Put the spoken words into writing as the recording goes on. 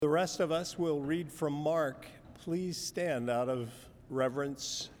The rest of us will read from Mark. Please stand out of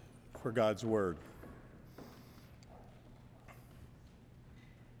reverence for God's word.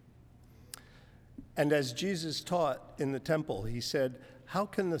 And as Jesus taught in the temple, he said, "How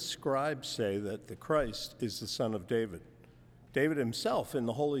can the scribes say that the Christ is the son of David? David himself in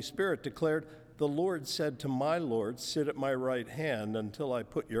the Holy Spirit declared, 'The Lord said to my Lord, sit at my right hand until I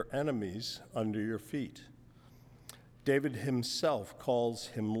put your enemies under your feet.' David himself calls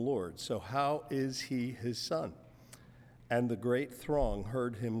him Lord, so how is he his son?" And the great throng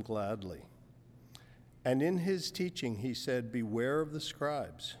heard him gladly. And in his teaching he said, "Beware of the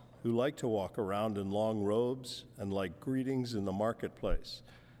scribes, who like to walk around in long robes and like greetings in the marketplace,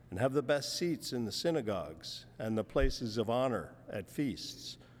 and have the best seats in the synagogues and the places of honor at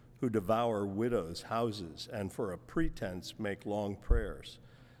feasts, who devour widows' houses and for a pretense make long prayers.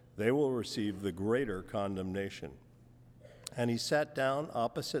 They will receive the greater condemnation." And he sat down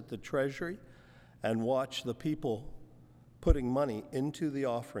opposite the treasury and watched the people putting money into the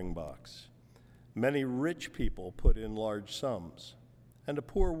offering box. Many rich people put in large sums, and a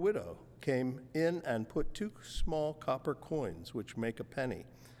poor widow came in and put 2 small copper coins, which make a penny.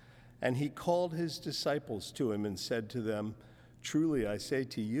 And he called his disciples to him and said to them, "Truly I say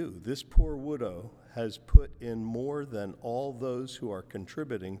to you, this poor widow has put in more than all those who are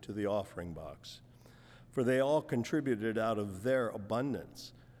contributing to the offering box. For they all contributed out of their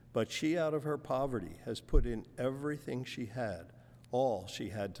abundance, but she out of her poverty has put in everything she had, all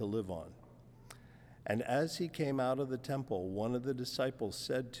she had to live on." And as he came out of the temple, one of the disciples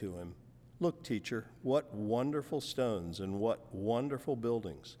said to him, "Look, teacher, what wonderful stones and what wonderful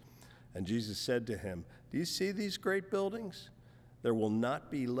buildings." And Jesus said to him, "Do you see these great buildings? There will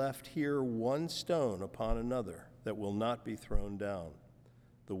not be left here one stone upon another that will not be thrown down."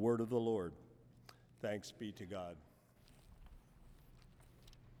 The word of the Lord. Thanks be to God.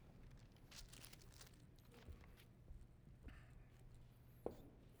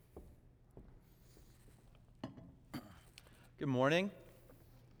 Good morning.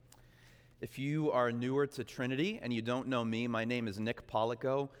 If you are newer to Trinity and you don't know me, my name is Nick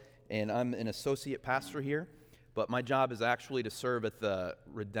Polico, and I'm an associate pastor here. But my job is actually to serve at the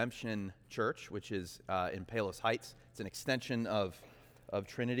Redemption Church, which is in Palos Heights. It's an extension of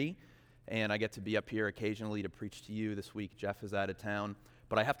Trinity, and I get to be up here occasionally to preach to you. This week, Jeff is out of town.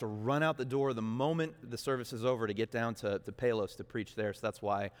 But I have to run out the door the moment the service is over to get down to Palos to preach there, so that's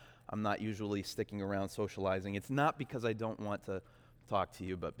why I'm not usually sticking around socializing. It's not because I don't want to talk to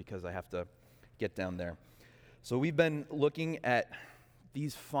you, but because I have to get down there. So we've been looking at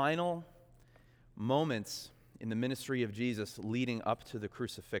these final moments in the ministry of Jesus leading up to the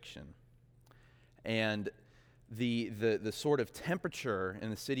crucifixion. And the sort of temperature in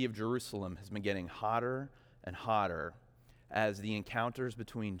the city of Jerusalem has been getting hotter and hotter as the encounters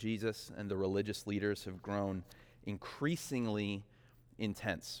between Jesus and the religious leaders have grown increasingly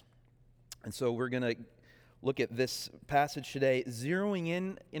intense. And so we're going to look at this passage today,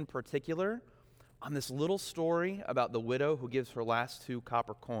 zeroing in particular on this little story about the widow who gives her last 2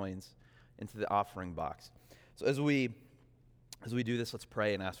 copper coins into the offering box. So as we do this, let's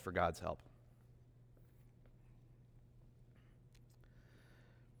pray and ask for God's help.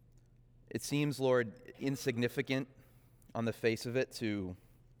 It seems, Lord, insignificant on the face of it to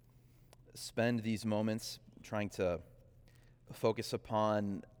spend these moments trying to focus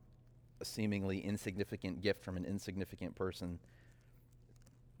upon a seemingly insignificant gift from an insignificant person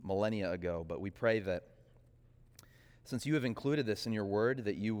millennia ago. But we pray that since you have included this in your word,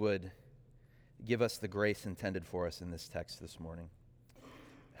 that you would give us the grace intended for us in this text this morning.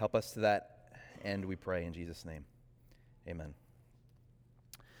 Help us to that end, we pray in Jesus' name. Amen.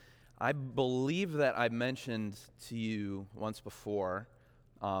 I believe that I mentioned to you once before,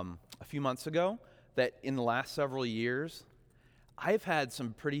 a few months ago, that in the last several years, I've had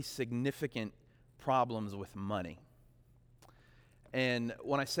some pretty significant problems with money. And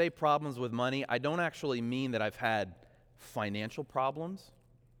when I say problems with money, I don't actually mean that I've had financial problems.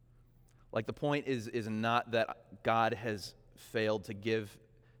 Like, the point is not that God has failed to give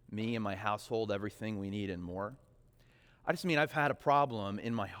me and my household everything we need and more. I just mean I've had a problem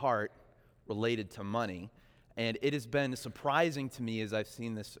in my heart related to money, and it has been surprising to me as I've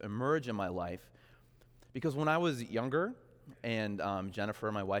seen this emerge in my life, because when I was younger, and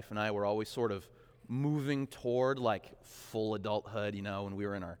Jennifer, my wife, and I were always sort of moving toward like full adulthood, when we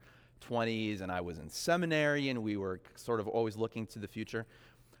were in our 20s, and I was in seminary, and we were sort of always looking to the future.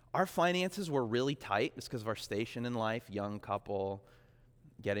 Our finances were really tight just because of our station in life, young couple,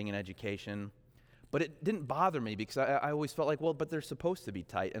 getting an education. But it didn't bother me because I always felt like, well, but they're supposed to be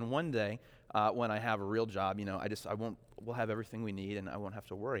tight. And one day, when I have a real job. We'll have everything we need and I won't have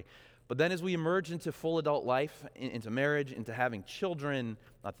to worry. But then as we emerge into full adult life, into marriage, into having children,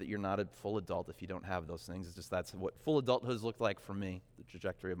 not that you're not a full adult if you don't have those things, it's just that's what full adulthood has looked like for me, the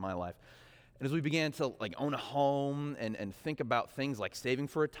trajectory of my life. And as we began to own a home and think about things like saving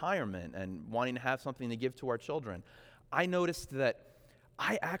for retirement and wanting to have something to give to our children, I noticed that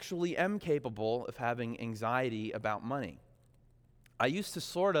I actually am capable of having anxiety about money. I used to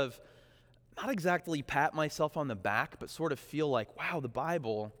sort of, not exactly pat myself on the back, but sort of feel like, wow, the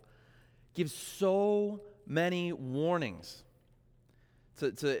Bible gives so many warnings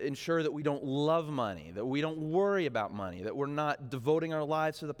to ensure that we don't love money, that we don't worry about money, that we're not devoting our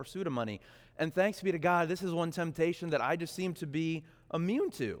lives to the pursuit of money. And thanks be to God, this is one temptation that I just seem to be immune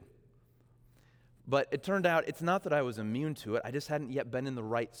to. But it turned out it's not that I was immune to it, I just hadn't yet been in the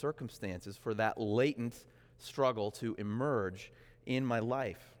right circumstances for that latent struggle to emerge in my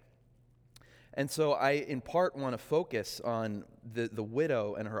life. And so I, in part, want to focus on the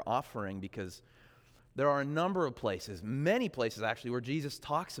widow and her offering because there are a number of places, many places actually, where Jesus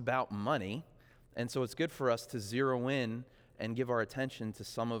talks about money. And so it's good for us to zero in and give our attention to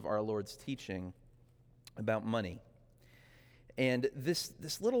some of our Lord's teaching about money. And this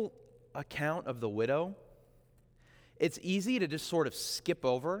little account of the widow, it's easy to just sort of skip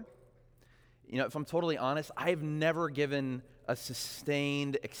over. If I'm totally honest, I've never given a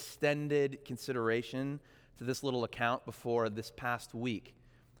sustained, extended consideration to this little account before this past week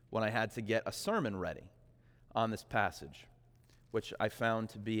when I had to get a sermon ready on this passage, which I found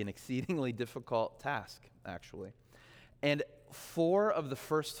to be an exceedingly difficult task, actually. And 4 of the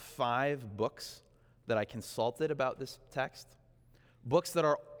first 5 books that I consulted about this text, books that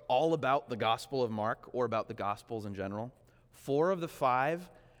are all about the Gospel of Mark or about the Gospels in general, 4 of the 5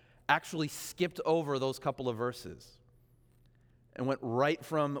 actually skipped over those couple of verses and went right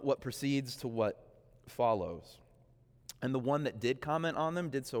from what precedes to what follows. And the one that did comment on them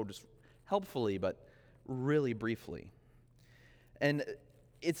did so just helpfully, but really briefly. And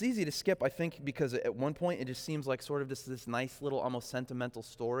it's easy to skip, I think, because at one point it just seems like sort of this nice little almost sentimental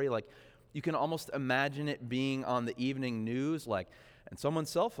story. Like you can almost imagine it being on the evening news, and someone's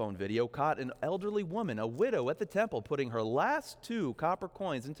cell phone video caught an elderly woman, a widow at the temple, putting her last 2 copper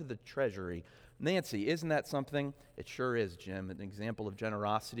coins into the treasury. Nancy, isn't that something? It sure is, Jim. An example of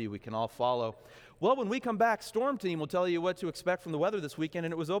generosity we can all follow. Well, when we come back, Storm Team will tell you what to expect from the weather this weekend,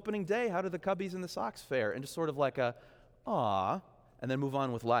 and it was opening day. How did the Cubbies and the Sox fare? And just sort of like a, aw, and then move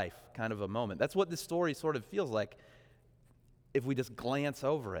on with life kind of a moment. That's what this story sort of feels like if we just glance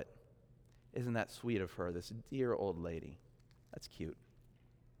over it. Isn't that sweet of her, this dear old lady? That's cute.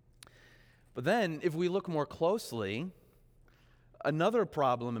 But then, if we look more closely, another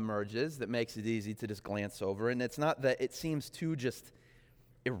problem emerges that makes it easy to just glance over, and it's not that it seems too just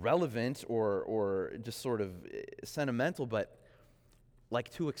irrelevant or just sort of sentimental, but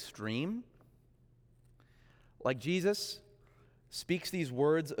like too extreme. Like Jesus speaks these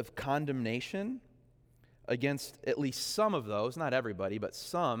words of condemnation against at least some of those, not everybody, but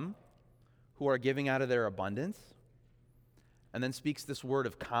some who are giving out of their abundance, and then speaks this word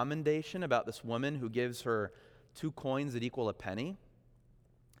of commendation about this woman who gives her 2 coins that equal a penny.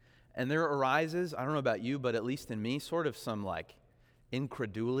 And there arises, I don't know about you, but at least in me, sort of some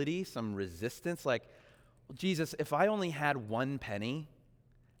incredulity, some resistance. Well, Jesus, if I only had 1 penny,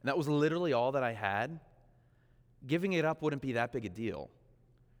 and that was literally all that I had, giving it up wouldn't be that big a deal.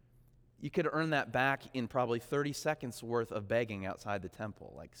 You could earn that back in probably 30 seconds worth of begging outside the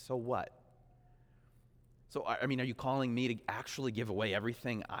temple. So what? So, are you calling me to actually give away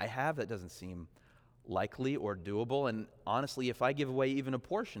everything I have? That doesn't seem likely or doable. And honestly, if I give away even a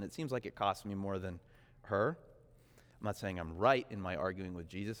portion, it seems like it costs me more than her. I'm not saying I'm right in my arguing with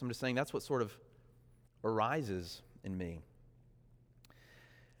Jesus. I'm just saying that's what sort of arises in me.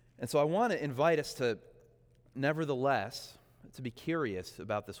 And so I want to invite us to, nevertheless, to be curious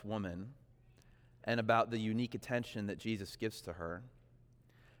about this woman and about the unique attention that Jesus gives to her,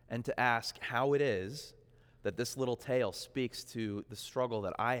 and to ask how it is that this little tale speaks to the struggle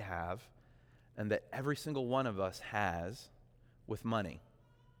that I have and that every single one of us has with money.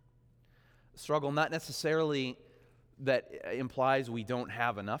 A struggle not necessarily that implies we don't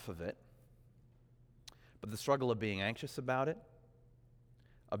have enough of it, but the struggle of being anxious about it,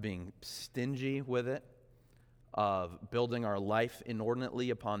 of being stingy with it, of building our life inordinately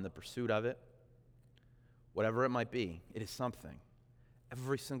upon the pursuit of it. Whatever it might be, it is something.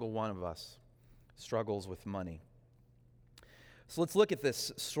 Every single one of us struggles with money. So let's look at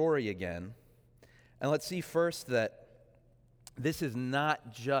this story again, and let's see first that this is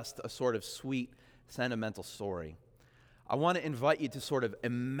not just a sort of sweet, sentimental story. I want to invite you to sort of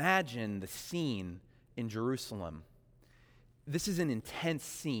imagine the scene in Jerusalem. This is an intense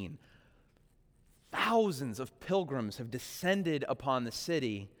scene. Thousands of pilgrims have descended upon the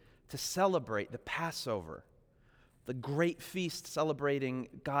city to celebrate the Passover, the great feast celebrating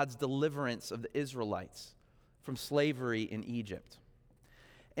God's deliverance of the Israelites from slavery in Egypt.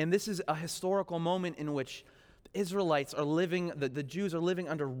 And this is a historical moment in which the Israelites are living, the Jews are living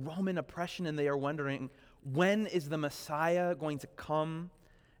under Roman oppression, and they are wondering, when is the Messiah going to come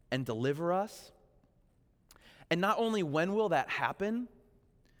and deliver us? And not only when will that happen,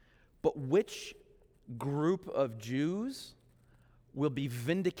 but which group of Jews will be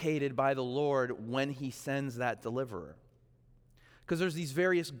vindicated by the Lord when he sends that deliverer? Because there's these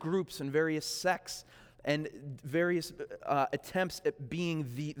various groups and various sects and various attempts at being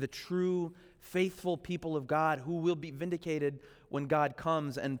the true, faithful people of God who will be vindicated when God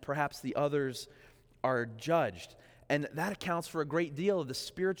comes, and perhaps the others are judged. And that accounts for a great deal of the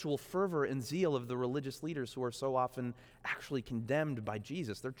spiritual fervor and zeal of the religious leaders who are so often actually condemned by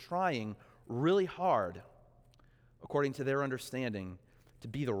Jesus. They're trying really hard, according to their understanding, to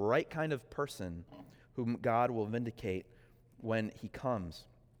be the right kind of person whom God will vindicate when he comes.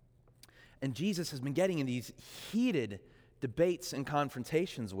 And Jesus has been getting in these heated debates and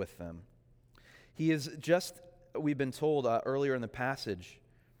confrontations with them. He is just, we've been told earlier in the passage,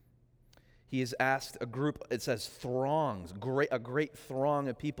 he has asked a group, it says throngs, a great throng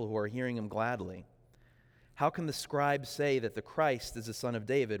of people who are hearing him gladly. How can the scribes say that the Christ is the son of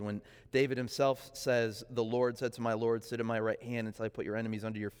David when David himself says, "The Lord said to my Lord, sit at my right hand until I put your enemies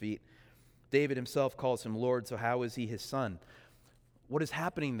under your feet"? David himself calls him Lord, so how is he his son? What is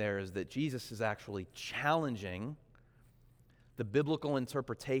happening there is that Jesus is actually challenging the biblical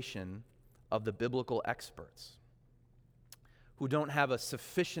interpretation of the biblical experts, who don't have a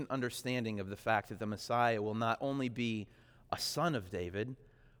sufficient understanding of the fact that the Messiah will not only be a son of David,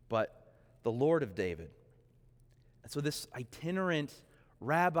 but the Lord of David. And so this itinerant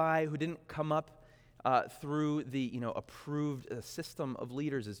rabbi who didn't come up through the approved system of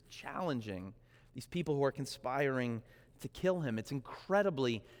leaders is challenging these people who are conspiring to kill him. It's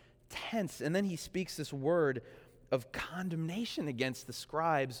incredibly tense. And then he speaks this word of condemnation against the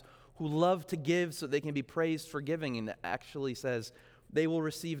scribes who love to give so they can be praised for giving, and actually says they will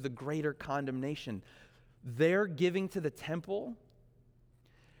receive the greater condemnation. Their giving to the temple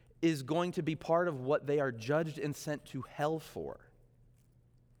is going to be part of what they are judged and sent to hell for.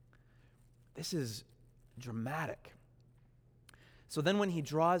 This is dramatic. So then when he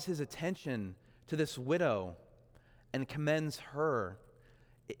draws his attention to this widow and commends her,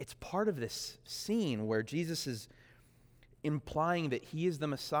 it's part of this scene where Jesus is implying that he is the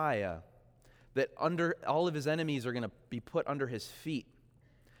Messiah, that under all of his enemies are going to be put under his feet,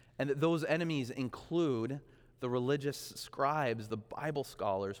 and that those enemies include the religious scribes, the Bible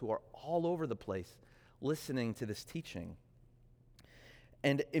scholars who are all over the place listening to this teaching.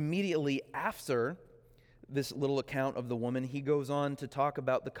 And immediately after this little account of the woman, he goes on to talk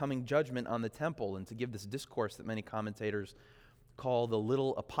about the coming judgment on the temple and to give this discourse that many commentators call the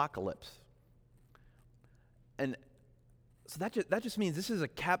little apocalypse. And so that just means this is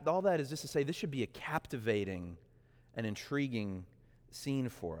all that is just to say this should be a captivating and intriguing scene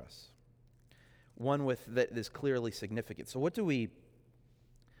for us. One that is clearly significant. So what do we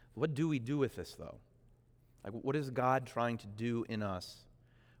do with this, though? Like, what is God trying to do in us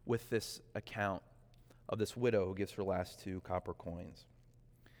with this account of this widow who gives her last 2 copper coins?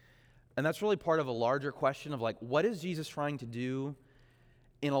 And that's really part of a larger question of, like, what is Jesus trying to do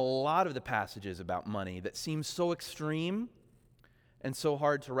in a lot of the passages about money that seems so extreme and so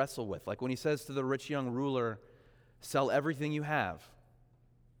hard to wrestle with? Like when he says to the rich young ruler, "Sell everything you have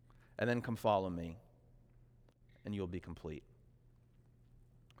and then come follow me, and you'll be complete."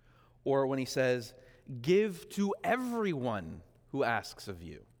 Or when he says, "Give to everyone who asks of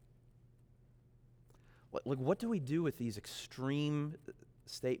you." Like, what do we do with these extreme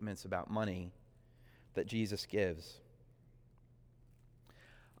statements about money that Jesus gives?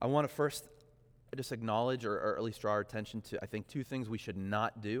 I want to first just acknowledge, or at least draw our attention to, I think, 2 things we should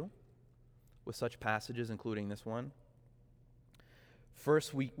not do with such passages, including this one.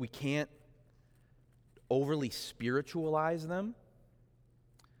 First, we can't overly spiritualize them.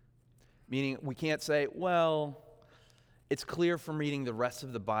 Meaning, we can't say, well, it's clear from reading the rest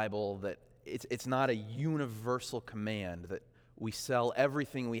of the Bible that it's not a universal command that we sell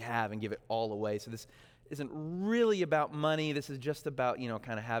everything we have and give it all away. So this isn't really about money. This is just about,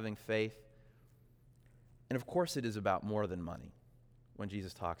 kind of having faith. And of course it is about more than money when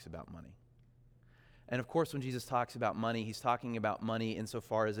Jesus talks about money. And of course when Jesus talks about money, he's talking about money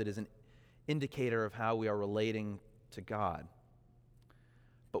insofar as it is an indicator of how we are relating to God.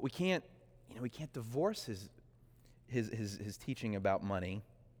 But we can't divorce his teaching about money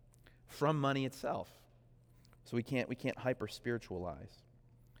from money itself. So we can't hyper spiritualize.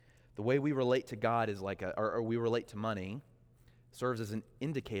 The way we relate to God is or we relate to money serves as an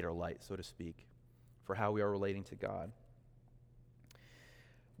indicator light, so to speak, for how we are relating to God.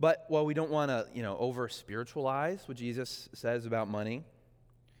 But while we don't want to, over spiritualize what Jesus says about money,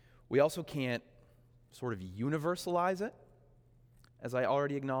 we also can't sort of universalize it, as I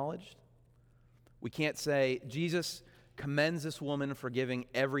already acknowledged. We can't say, Jesus commends this woman for giving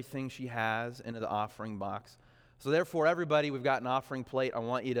everything she has into the offering box. So therefore, everybody, we've got an offering plate. I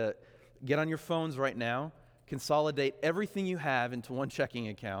want you to get on your phones right now, consolidate everything you have into one checking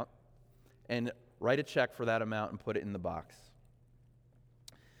account, and write a check for that amount and put it in the box.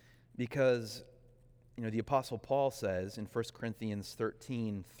 Because, the Apostle Paul says in 1 Corinthians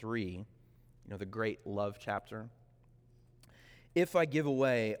 13:3, the great love chapter, if I give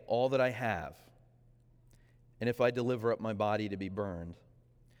away all that I have, and if I deliver up my body to be burned,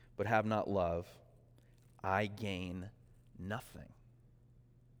 but have not love, I gain nothing.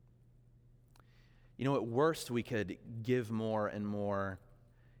 At worst, we could give more and more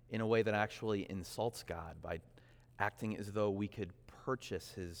in a way that actually insults God by acting as though we could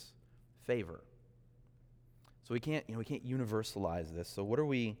purchase his favor. So we can't universalize this. So what are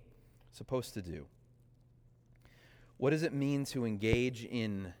we supposed to do? What does it mean to engage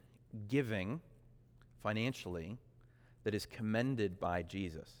in giving financially that is commended by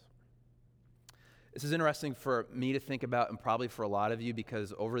Jesus? This is interesting for me to think about, and probably for a lot of you,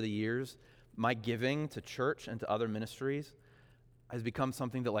 because over the years, my giving to church and to other ministries has become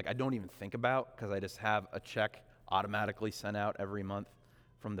something that I don't even think about, because I just have a check automatically sent out every month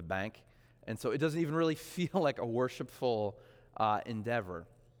from the bank. And so it doesn't even really feel like a worshipful endeavor.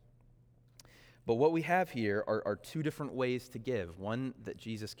 But what we have here are two different ways to give, one that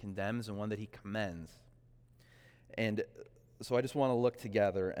Jesus condemns and one that he commends. And so I just want to look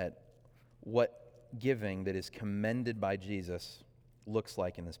together at what giving that is commended by Jesus looks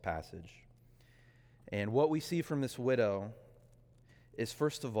like in this passage. And what we see from this widow is,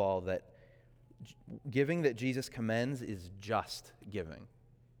 first of all, that giving that Jesus commends is just giving.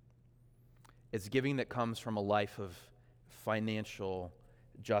 It's giving that comes from a life of financial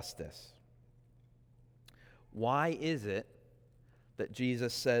justice. Why is it that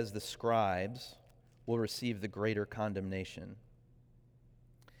Jesus says the scribes will receive the greater condemnation?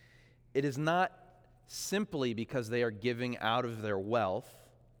 It is not simply because they are giving out of their wealth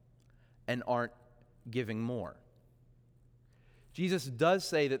and aren't giving more. Jesus does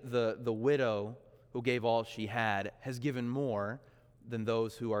say that the widow who gave all she had has given more than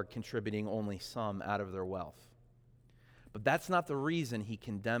those who are contributing only some out of their wealth. But that's not the reason he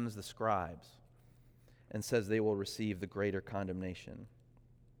condemns the scribes and says they will receive the greater condemnation.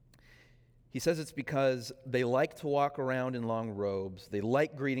 He says it's because they like to walk around in long robes, they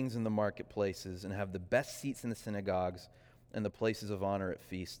like greetings in the marketplaces, and have the best seats in the synagogues and the places of honor at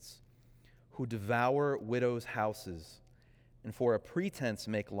feasts, who devour widows' houses and for a pretense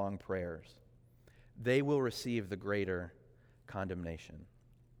make long prayers. They will receive the greater condemnation.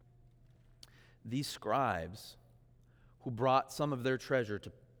 These scribes, who brought some of their treasure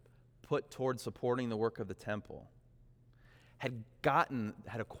to put toward supporting the work of the temple, had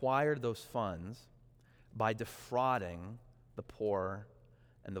acquired those funds by defrauding the poor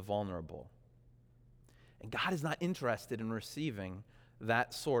and the vulnerable. And God is not interested in receiving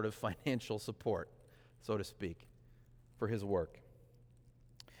that sort of financial support, so to speak, for his work.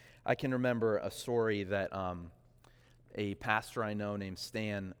 I can remember a story that a pastor I know named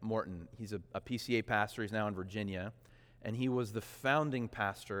Stan Morton, he's a PCA pastor, he's now in Virginia, and he was the founding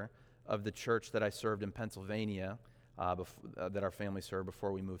pastor of the church that I served in Pennsylvania, that our family served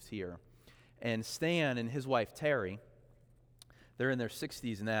before we moved here. And Stan and his wife Terry, they're in their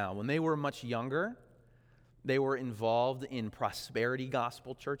 60s now. When they were much younger, they were involved in prosperity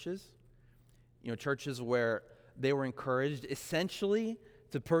gospel churches, churches where they were encouraged essentially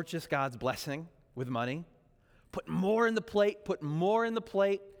to purchase God's blessing with money. Put more in the plate,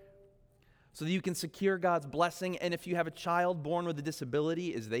 so that you can secure God's blessing. And if you have a child born with a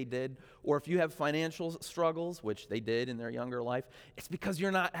disability, as they did, or if you have financial struggles, which they did in their younger life, it's because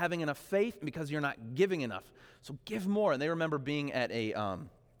you're not having enough faith and because you're not giving enough. So give more. And they remember being at an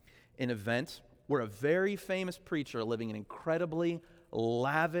event where a very famous preacher living an incredibly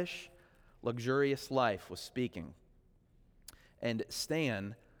lavish, luxurious life was speaking. And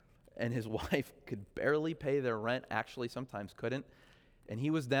Stan and his wife could barely pay their rent, actually sometimes couldn't. And he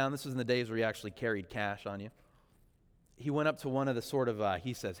was down, this was in the days where you actually carried cash on you. he went up to one of the sort of,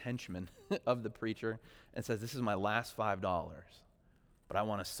 he says, henchmen of the preacher and says, "This is my last $5, but I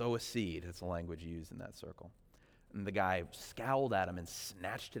want to sow a seed." That's the language used in that circle. And the guy scowled at him and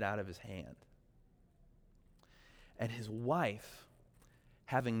snatched it out of his hand. And his wife,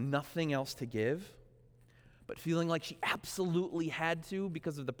 having nothing else to give, but feeling like she absolutely had to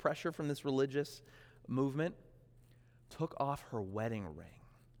because of the pressure from this religious movement, took off her wedding ring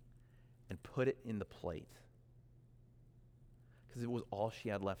and put it in the plate because it was all she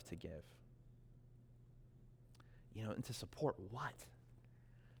had left to give. You know, and to support what?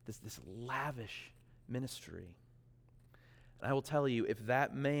 This lavish ministry. And I will tell you, if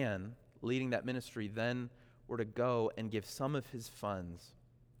that man leading that ministry then were to go and give some of his funds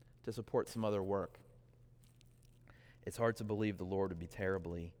to support some other work, it's hard to believe the Lord would be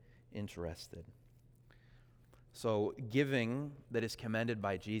terribly interested. So giving that is commended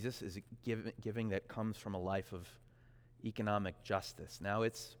by Jesus is giving that comes from a life of economic justice. Now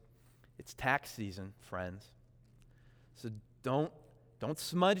it's tax season, friends. So don't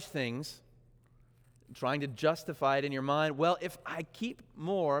smudge things trying to justify it in your mind. Well, if I keep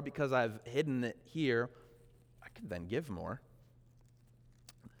more because I've hidden it here, I could then give more.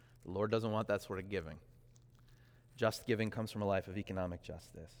 The Lord doesn't want that sort of giving. Just giving comes from a life of economic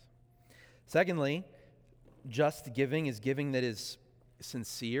justice. Secondly, just giving is giving that is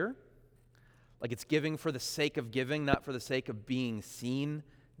sincere. Like it's giving for the sake of giving, not for the sake of being seen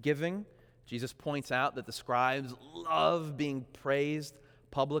giving. Jesus points out that the scribes love being praised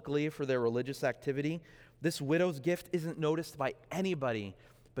publicly for their religious activity. This widow's gift isn't noticed by anybody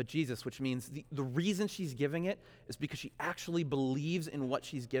but Jesus, which means the reason she's giving it is because she actually believes in what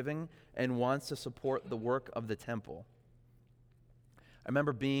she's giving and wants to support the work of the temple. I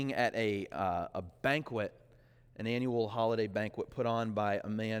remember being at a banquet, an annual holiday banquet put on by a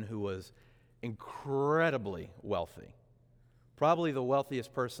man who was incredibly wealthy. Probably the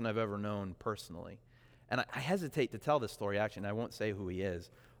wealthiest person I've ever known personally. And I hesitate to tell this story, actually, and I won't say who he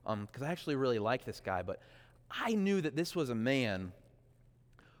is, because I actually really like this guy. But I knew that this was a man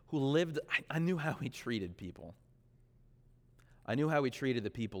who lived, I knew how he treated people. I knew how he treated the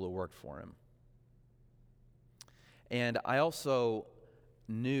people who worked for him. And I also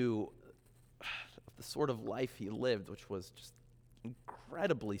knew the sort of life he lived, which was just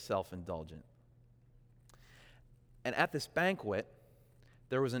incredibly self-indulgent. And at this banquet,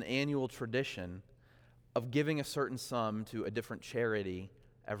 there was an annual tradition of giving a certain sum to a different charity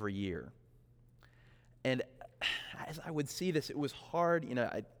every year. And as I would see this, it was hard,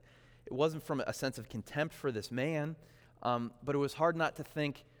 it wasn't from a sense of contempt for this man, but it was hard not to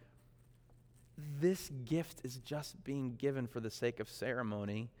think, this gift is just being given for the sake of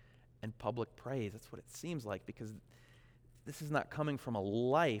ceremony and public praise. That's what it seems like, because this is not coming from a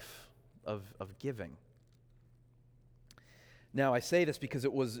life of giving. Now, I say this because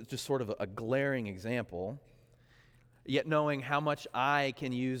it was just sort of a glaring example, yet knowing how much I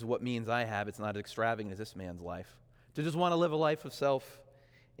can use what means I have, it's not as extravagant as this man's life, to just want to live a life of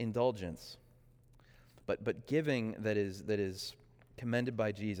self-indulgence. But giving that is commended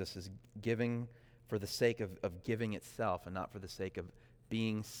by Jesus is giving for the sake of giving itself and not for the sake of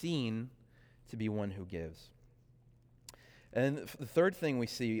being seen to be one who gives. And the third thing we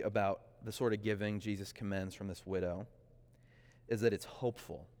see about the sort of giving Jesus commends from this widow is that it's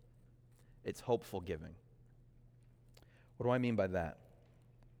hopeful. It's hopeful giving. What do I mean by that?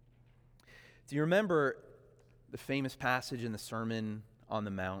 Do you remember the famous passage in the Sermon on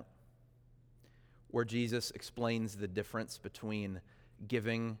the Mount where Jesus explains the difference between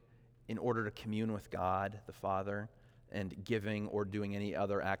giving in order to commune with God, the Father, and giving or doing any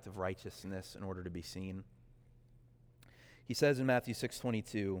other act of righteousness in order to be seen? He says in Matthew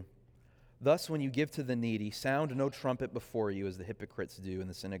 6:22, "Thus when you give to the needy, sound no trumpet before you as the hypocrites do in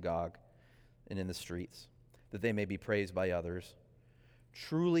the synagogue and in the streets, that they may be praised by others.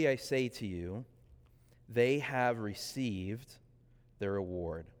 Truly I say to you, they have received their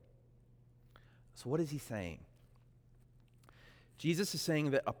reward." So what is he saying? Jesus is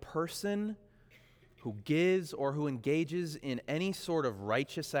saying that a person who gives or who engages in any sort of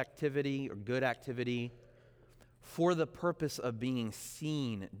righteous activity or good activity for the purpose of being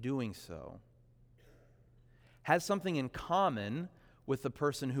seen doing so has something in common with the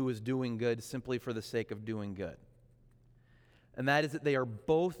person who is doing good simply for the sake of doing good. And that is that they are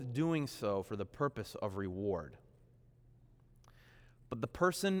both doing so for the purpose of reward. But the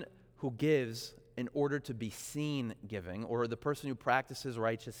person who gives in order to be seen giving, or the person who practices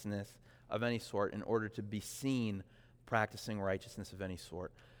righteousness of any sort in order to be seen practicing righteousness of any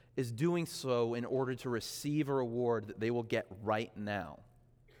sort, is doing so in order to receive a reward that they will get right now,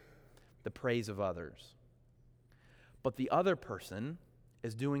 the praise of others. but the other person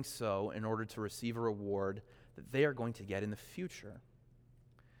is doing so in order to receive a reward that they are going to get in the future.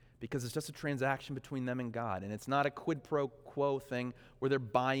 Because it's just a transaction between them and God. And it's not a quid pro quo thing where they're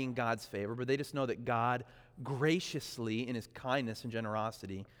buying God's favor, but they just know that God graciously, in his kindness and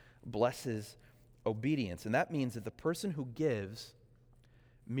generosity, blesses obedience. And that means that the person who gives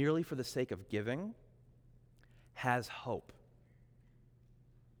merely for the sake of giving has hope.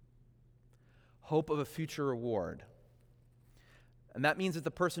 Hope of a future reward. And that means that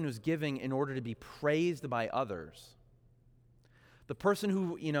the person who's giving in order to be praised by others, the person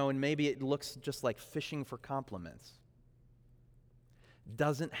who, and maybe it looks just like fishing for compliments,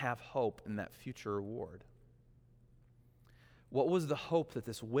 doesn't have hope in that future reward. What was the hope that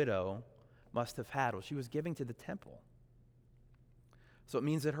this widow must have had? Well, she was giving to the temple. So it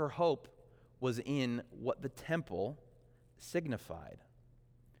means that her hope was in what the temple signified.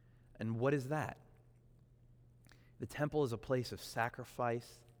 And what is that? The temple is a place of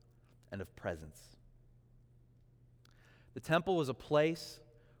sacrifice and of presence. The temple was a place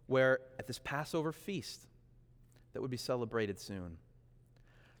where, at this Passover feast that would be celebrated soon,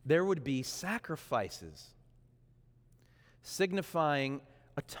 there would be sacrifices signifying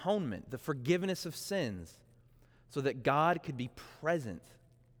atonement, the forgiveness of sins, so that God could be present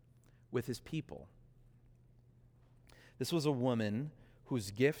with his people. This was a woman whose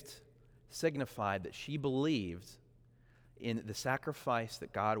gift signified that she believed in the sacrifice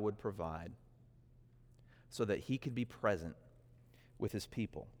that God would provide so that he could be present with his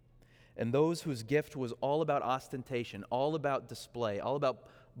people. And those whose gift was all about ostentation, all about display, all about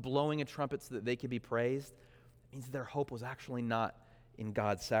blowing a trumpet so that they could be praised, means their hope was actually not in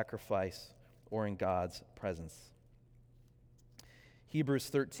God's sacrifice or in God's presence. Hebrews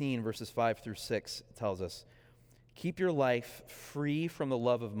 13, verses 5 through 6 tells us, "Keep your life free from the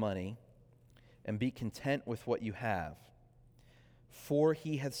love of money and be content with what you have. For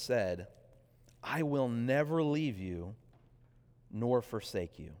he has said, I will never leave you nor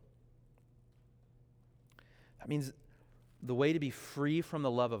forsake you." That means the way to be free from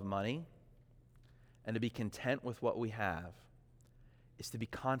the love of money and to be content with what we have is to be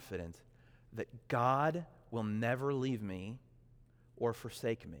confident that God will never leave me or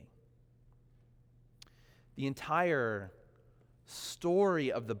forsake me. The entire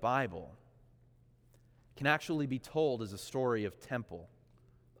story of the Bible can actually be told as a story of temple,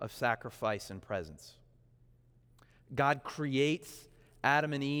 of sacrifice and presence. God creates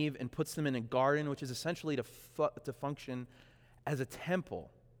Adam and Eve and puts them in a garden, which is essentially to function as a temple,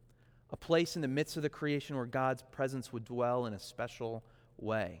 a place in the midst of the creation where God's presence would dwell in a special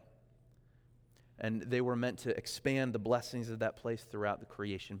way. And they were meant to expand the blessings of that place throughout the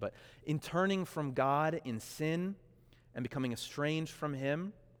creation. But in turning from God in sin and becoming estranged from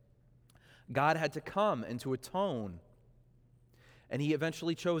him, God had to come and to atone. And he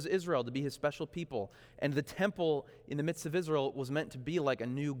eventually chose Israel to be his special people. And the temple in the midst of Israel was meant to be like a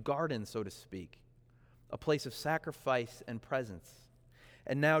new garden, so to speak, a place of sacrifice and presence.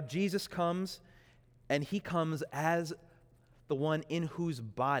 And now Jesus comes, and he comes as the one in whose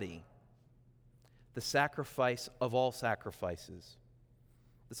body the sacrifice of all sacrifices,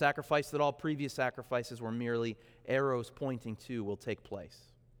 the sacrifice that all previous sacrifices were merely arrows pointing to, will take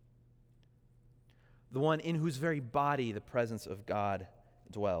place. The one in whose very body the presence of God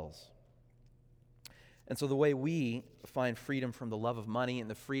dwells. And so the way we find freedom from the love of money and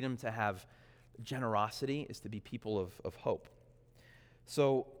the freedom to have generosity is to be people of hope.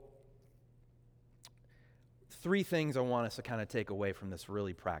 So 3 things I want us to kind of take away from this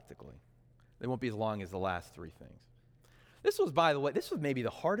really practically. They won't be as long as the last 3 things. This was, by the way, maybe the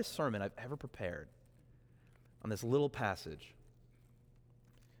hardest sermon I've ever prepared on this little passage.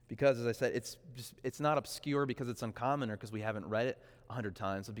 Because, as I said, it's not obscure because it's uncommon or because we haven't read it 100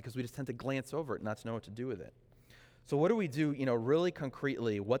 times, but because we just tend to glance over it and not to know what to do with it. So what do we do, really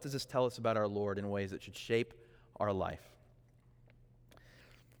concretely? What does this tell us about our Lord in ways that should shape our life?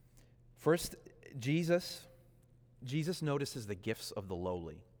 First, Jesus notices the gifts of the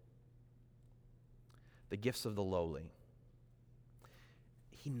lowly. The gifts of the lowly.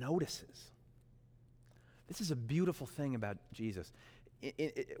 He notices. This is a beautiful thing about Jesus.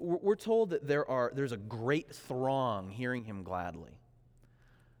 We're told that there's a great throng hearing him gladly.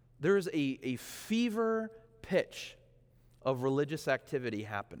 There's a fever pitch of religious activity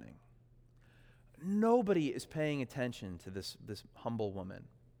happening. Nobody is paying attention to this humble woman.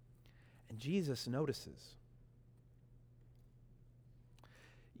 And Jesus notices.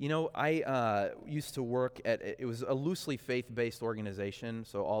 I used to work it was a loosely faith-based organization,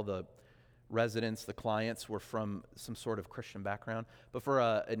 so all the residents, the clients, were from some sort of Christian background, but for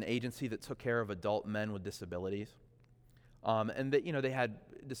an agency that took care of adult men with disabilities. And they had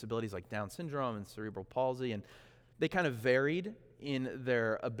disabilities like Down syndrome and cerebral palsy, and they kind of varied in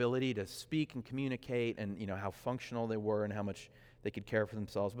their ability to speak and communicate, and how functional they were and how much they could care for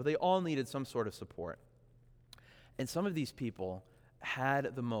themselves. But they all needed some sort of support. And some of these people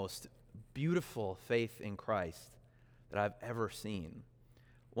had the most beautiful faith in Christ that I've ever seen.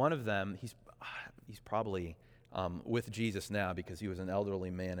 One of them, he's probably with Jesus now because he was an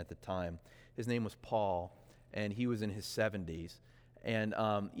elderly man at the time. His name was Paul, and he was in his 70s. And,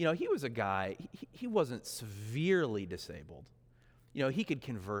 he was a guy, he wasn't severely disabled. He could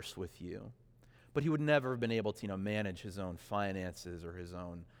converse with you, but he would never have been able to, manage his own finances or his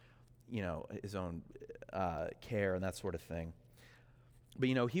own care and that sort of thing. But,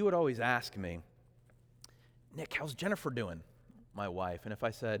 he would always ask me, Nick, how's Jennifer doing, my wife? And if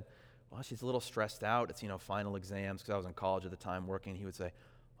I said, well, she's a little stressed out, it's, final exams, because I was in college at the time working, he would say,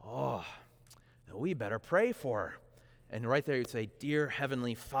 oh, we better pray for her. And right there, he'd say, Dear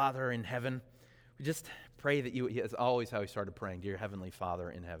Heavenly Father in heaven, we just pray that you, it's always how he started praying, Dear Heavenly Father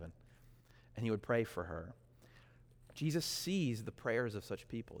in heaven. And he would pray for her. Jesus sees the prayers of such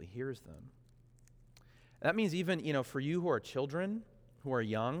people. He hears them. And that means even, for you who are children, who are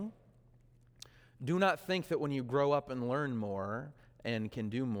young, do not think that when you grow up and learn more and can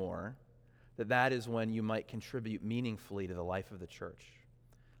do more, that is when you might contribute meaningfully to the life of the church.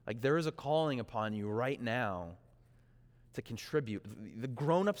 Like, there is a calling upon you right now to contribute. The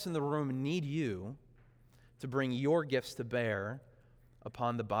grown-ups in the room need you to bring your gifts to bear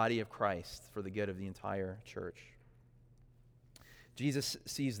upon the body of Christ for the good of the entire church. Jesus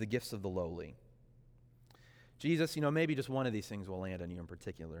sees the gifts of the lowly. Jesus, maybe just one of these things will land on you in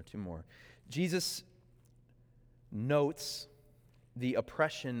particular, two more. Jesus notes the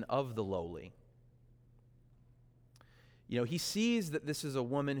oppression of the lowly. He sees that this is a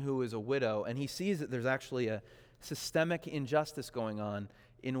woman who is a widow, and he sees that there's actually a systemic injustice going on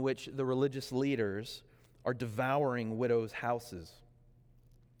in which the religious leaders are devouring widows' houses.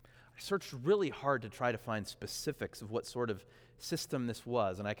 I searched really hard to try to find specifics of what sort of system this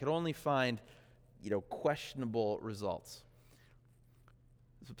was, and I could only find questionable results.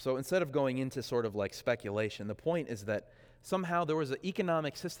 So instead of going into sort of like speculation, the point is that somehow there was an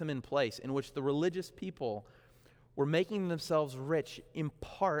economic system in place in which the religious people were making themselves rich in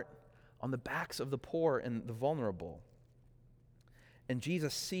part on the backs of the poor and the vulnerable. And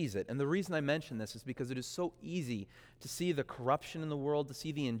Jesus sees it. And the reason I mention this is because it is so easy to see the corruption in the world, to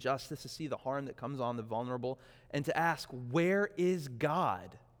see the injustice, to see the harm that comes on the vulnerable, and to ask, where is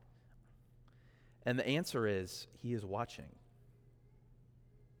God? And the answer is, he is watching.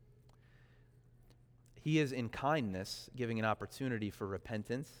 He is in kindness giving an opportunity for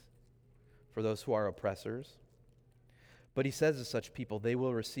repentance for those who are oppressors. But he says to such people, they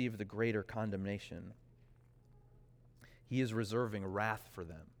will receive the greater condemnation. He is reserving wrath for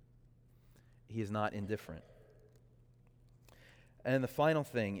them. He is not indifferent. And the final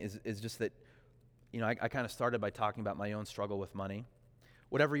thing is just that, I kind of started by talking about my own struggle with money.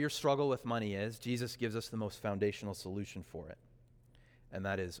 Whatever your struggle with money is, Jesus gives us the most foundational solution for it, and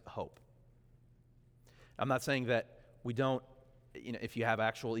that is hope. I'm not saying that we don't, if you have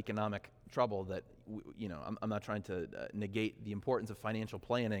actual economic trouble, that, I'm not trying to negate the importance of financial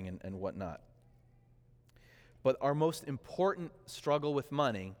planning and whatnot. But our most important struggle with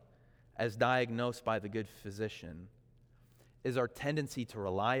money, as diagnosed by the good physician, is our tendency to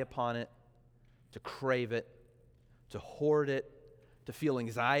rely upon it, to crave it, to hoard it, to feel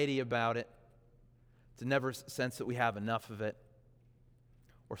anxiety about it, to never sense that we have enough of it,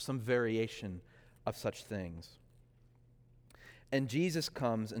 or some variation of such things. And Jesus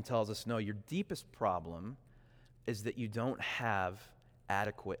comes and tells us, no, your deepest problem is that you don't have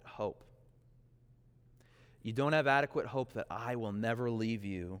adequate hope. You don't have adequate hope that I will never leave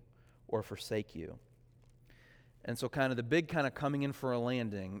you or forsake you. And so kind of the big kind of coming in for a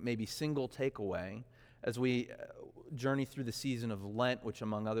landing, maybe single takeaway, as we journey through the season of Lent, which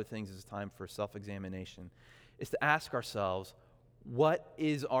among other things is time for self-examination, is to ask ourselves, what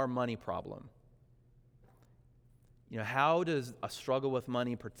is our money problem? How does a struggle with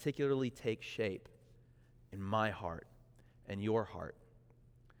money particularly take shape in my heart and your heart?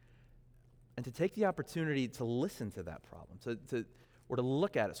 And to take the opportunity to listen to that problem, or to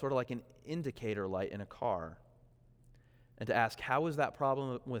look at it sort of like an indicator light in a car, and to ask, how is that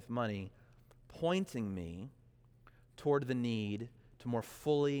problem with money pointing me toward the need to more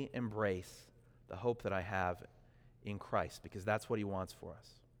fully embrace the hope that I have in Christ, because that's what he wants for us.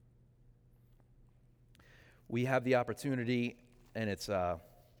 We have the opportunity, and it's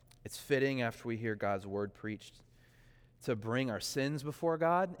fitting after we hear God's word preached, to bring our sins before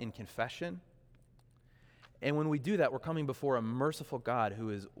God in confession And when we do that, we're coming before a merciful God who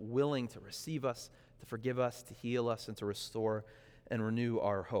is willing to receive us, to forgive us, to heal us, and to restore and renew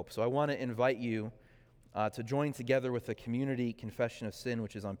our hope. So I want to invite you to join together with the Community Confession of Sin,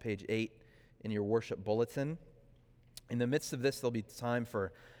 which is on page 8 in your worship bulletin. In the midst of this, there'll be time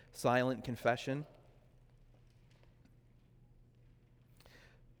for silent confession.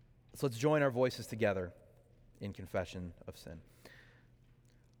 So let's join our voices together in confession of sin.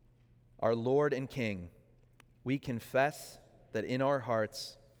 Our Lord and King, we confess that in our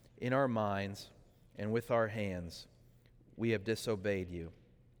hearts, in our minds, and with our hands, we have disobeyed you.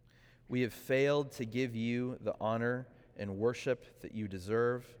 We have failed to give you the honor and worship that you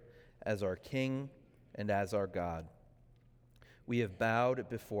deserve as our King and as our God. We have bowed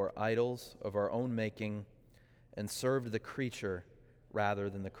before idols of our own making and served the creature rather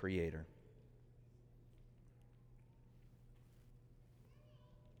than the Creator.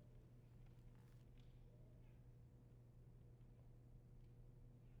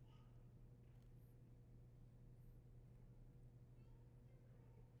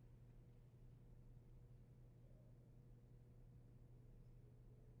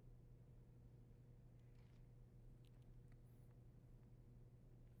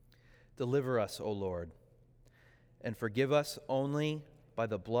 Deliver us, O Lord, and forgive us only by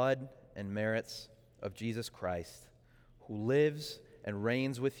the blood and merits of Jesus Christ, who lives and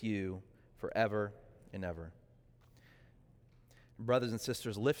reigns with you forever and ever. Brothers and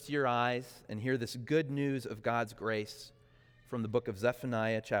sisters, lift your eyes and hear this good news of God's grace from the book of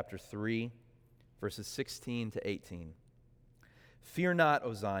Zephaniah, chapter 3, verses 16 to 18. Fear not,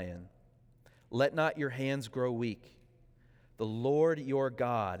 O Zion. Let not your hands grow weak. The Lord your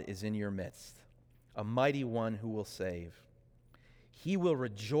God is in your midst, a mighty one who will save. He will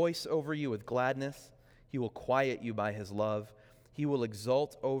rejoice over you with gladness. He will quiet you by his love. He will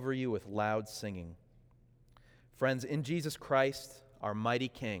exult over you with loud singing. Friends, in Jesus Christ, our mighty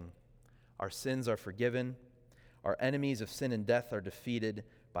King, our sins are forgiven. Our enemies of sin and death are defeated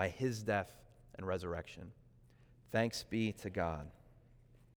by his death and resurrection. Thanks be to God.